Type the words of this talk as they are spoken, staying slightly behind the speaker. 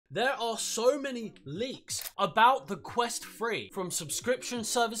There are so many leaks about the Quest 3, from subscription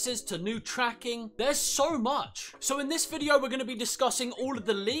services to new tracking. There's so much. So in this video, we're going to be discussing all of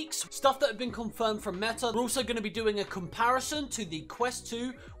the leaks, stuff that have been confirmed from Meta. We're also going to be doing a comparison to the Quest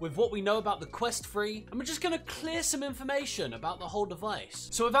 2 with what we know about the Quest 3, and we're just going to clear some information about the whole device.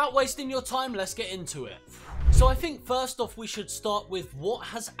 So without wasting your time, let's get into it. So I think first off, we should start with what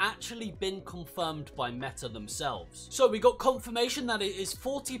has actually been confirmed by Meta themselves. So we got confirmation that it is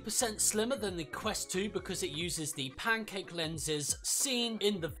 40% slimmer than the Quest 2 because it uses the pancake lenses seen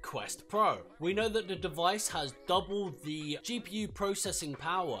in the Quest Pro. We know that the device has double the GPU processing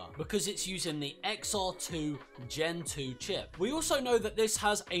power because it's using the XR2 Gen 2 chip. We also know that this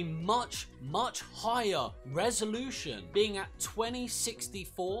has a much higher resolution, being at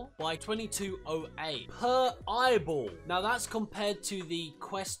 2064 by 2208 per eyeball. Now that's compared to the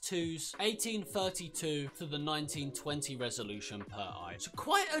Quest 2's 1832 to the 1920 resolution per eye. So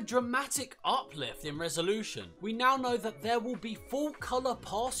quite a dramatic uplift in resolution. We now know that there will be full color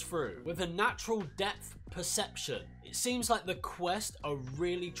pass-through with a natural depth perception. It seems like the Quest are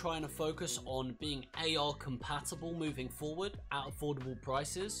really trying to focus on being AR compatible moving forward at affordable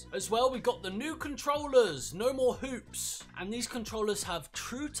prices. As well, we got the new controllers, no more hoops. And these controllers have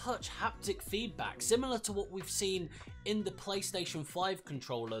TruTouch haptic feedback, similar to what we've seen in the PlayStation 5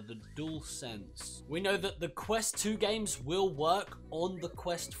 controller, the DualSense. We know that the Quest 2 games will work on the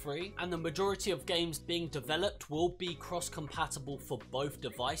Quest 3, and the majority of games being developed will be cross-compatible for both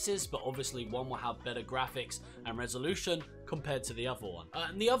devices, but obviously one will have better graphics and resolution compared to the other one.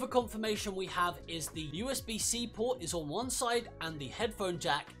 And the other confirmation we have is the USB-C port is on one side and the headphone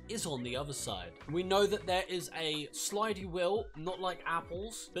jack is on the other side. We know that there is a slidey wheel, not like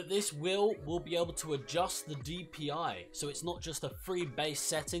Apple's, but this wheel will be able to adjust the DPI. So it's not just a free base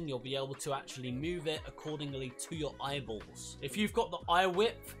setting, you'll be able to actually move it accordingly to your eyeballs. If you've got the eye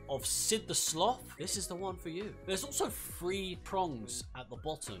width of Sid the Sloth, this is the one for you. There's also 3 prongs at the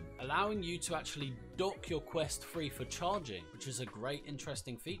bottom, allowing you to actually dock your Quest 3 for charging, which is a great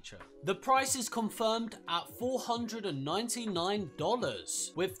interesting feature. The price is confirmed at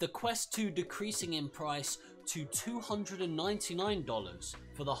 $499, with the Quest 2 decreasing in price to $299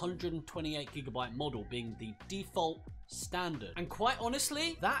 for the 128GB model being the default standard. And quite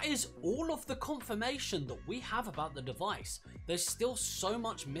honestly, that is all of the confirmation that we have about the device. There's still so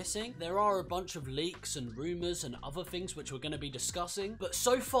much missing. There are a bunch of leaks and rumors and other things which we're going to be discussing, but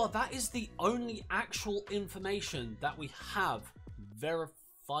so far that is the only actual information that we have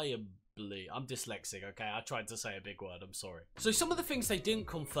verifiably. I'm dyslexic, okay? I tried to say a big word, I'm sorry. So some of the things they didn't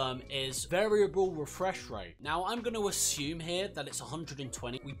confirm is variable refresh rate. Now I'm going to assume here that it's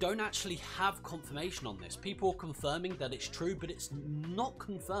 120. We don't actually have confirmation on this. People are confirming that it's true, but it's not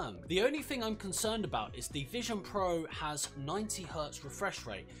confirmed. The only thing I'm concerned about is the Vision Pro has 90 Hz refresh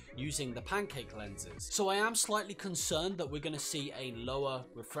rate using the pancake lenses. So I am slightly concerned that we're going to see a lower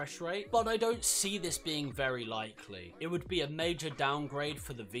refresh rate, but I don't see this being very likely. It would be a major downgrade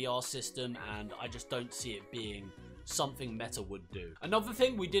for the VR system, and I just don't see it being something Meta would do. Another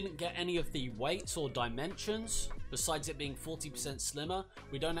thing, we didn't get any of the weights or dimensions. Besides it being 40% slimmer,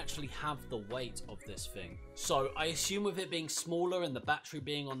 we don't actually have the weight of this thing. So I assume with it being smaller and the battery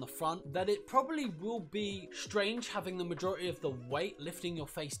being on the front, that it probably will be strange having the majority of the weight lifting your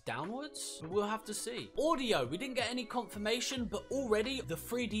face downwards. But we'll have to see. Audio, we didn't get any confirmation, but already the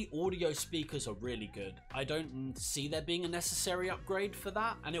 3D audio speakers are really good. I don't see there being a necessary upgrade for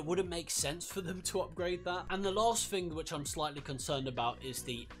that, and it wouldn't make sense for them to upgrade that. And the last thing which I'm slightly concerned about is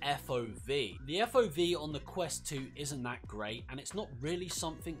the FOV. The FOV on the Quest 2 isn't that great, and it's not really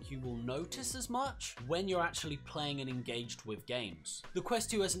something you will notice as much when you're actually playing and engaged with games. The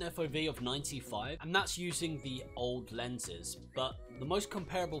Quest 2 has an FOV of 95, and that's using the old lenses, but the most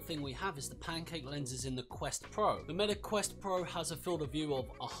comparable thing we have is the pancake lenses in the Quest Pro. The Meta Quest Pro has a field of view of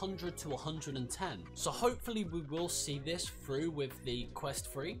 100 to 110, so hopefully we will see this through with the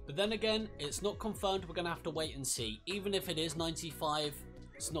Quest 3, but then again, it's not confirmed. We're gonna have to wait and see. Even if it is 95,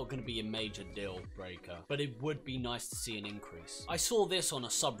 it's not going to be a major deal breaker, but it would be nice to see an increase. I saw this on a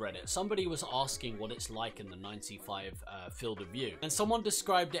subreddit. Somebody was asking what it's like in the 95 field of view, and someone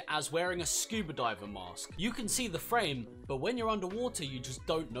described it as wearing a scuba diver mask. You can see the frame, but when you're underwater, you just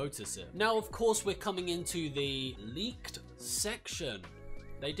don't notice it. Now, of course, we're coming into the leaked section.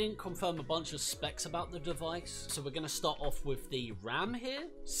 They didn't confirm a bunch of specs about the device, so we're going to start off with the RAM here.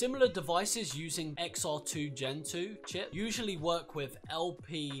 Similar devices using XR2 Gen 2 chip usually work with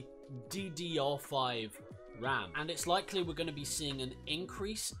LPDDR5 RAM, and it's likely we're going to be seeing an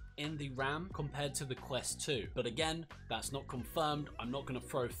increase in the RAM compared to the Quest 2. But again, that's not confirmed. I'm not going to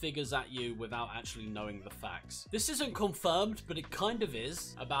throw figures at you without actually knowing the facts. This isn't confirmed, but it kind of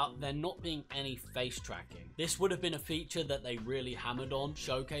is, about there not being any face tracking. This would have been a feature that they really hammered on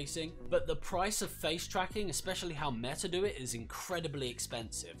showcasing, but the price of face tracking, especially how Meta do it, is incredibly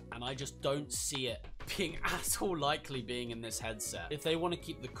expensive, and I just don't see it being at all likely being in this headset. If they want to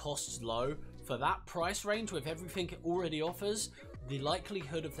keep the costs low for that price range with everything it already offers, the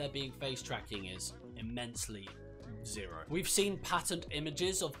likelihood of there being face tracking is immensely zero. We've seen patent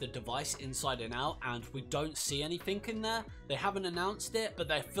images of the device inside and out, and we don't see anything in there. They haven't announced it, but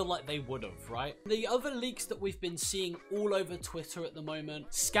they feel like they would have, right? The other leaks that we've been seeing all over Twitter at the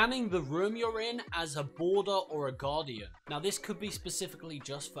moment, scanning the room you're in as a boarder or a guardian. Now, this could be specifically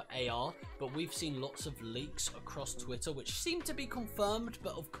just for AR, but we've seen lots of leaks across Twitter which seem to be confirmed,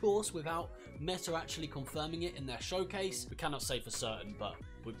 but of course, without Meta actually confirming it in their showcase, we cannot say for certain, but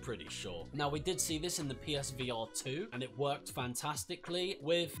we're pretty sure. Now, we did see this in the PSVR 2, and it worked fantastically.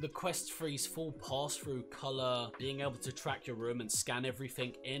 With the Quest 3's full pass-through color, being able to track your room and scan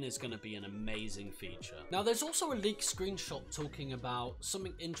everything in is going to be an amazing feature. Now, there's also a leaked screenshot talking about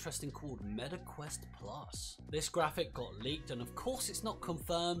something interesting called MetaQuest Plus. This graphic got leaked, and of course it's not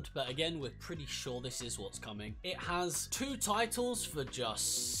confirmed, but again, we're pretty sure this is what's coming. It has 2 titles for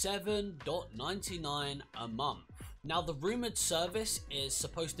just $7.99 a month. Now, the rumored service is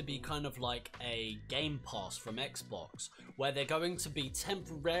supposed to be kind of like a Game Pass from Xbox, where they're going to be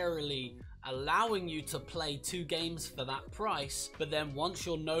temporarily allowing you to play 2 games for that price, but then once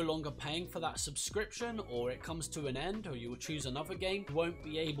you're no longer paying for that subscription, or it comes to an end, or you will choose another game, you won't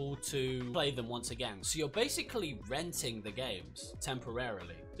be able to play them once again. So you're basically renting the games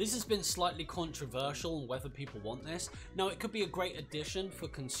temporarily. This has been slightly controversial on whether people want this. Now, it could be a great addition for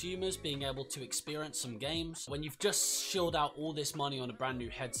consumers being able to experience some games. When you've just shelled out all this money on a brand new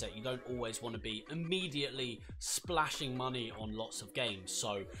headset, you don't always want to be immediately splashing money on lots of games.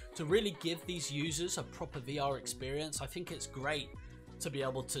 So to really give these users a proper VR experience, I think it's great to be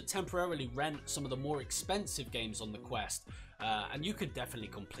able to temporarily rent some of the more expensive games on the Quest. And you could definitely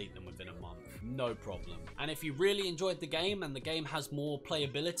complete them within a month, no problem. And if you really enjoyed the game and the game has more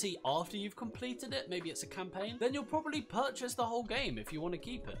playability after you've completed it, maybe it's a campaign, then you'll probably purchase the whole game if you want to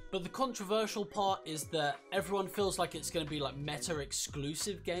keep it. But the controversial part is that everyone feels like it's going to be like Meta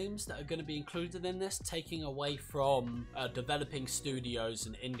exclusive games that are going to be included in this, taking away from developing studios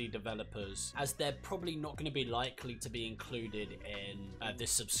and indie developers, as they're probably not going to be likely to be included in this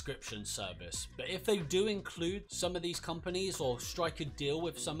subscription service. But if they do include some of these companies or strike a deal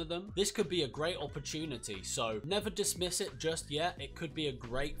with some of them, this could be a great opportunity. So never dismiss it just yet. It could be a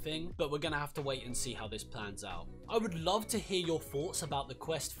great thing, but we're gonna have to wait and see how this plans out. I would love to hear your thoughts about the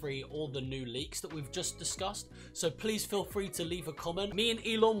Quest 3 or the new leaks that we've just discussed, so please feel free to leave a comment. Me and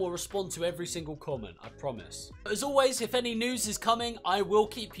Elon will respond to every single comment, I promise. As always, if any news is coming, I will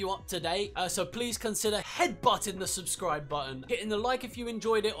keep you up to date, so please consider headbutting the subscribe button, hitting the like if you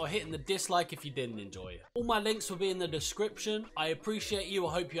enjoyed it, or hitting the dislike if you didn't enjoy it. All my links will be in the description. I appreciate you.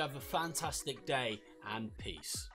 I hope you have a fantastic day, and peace.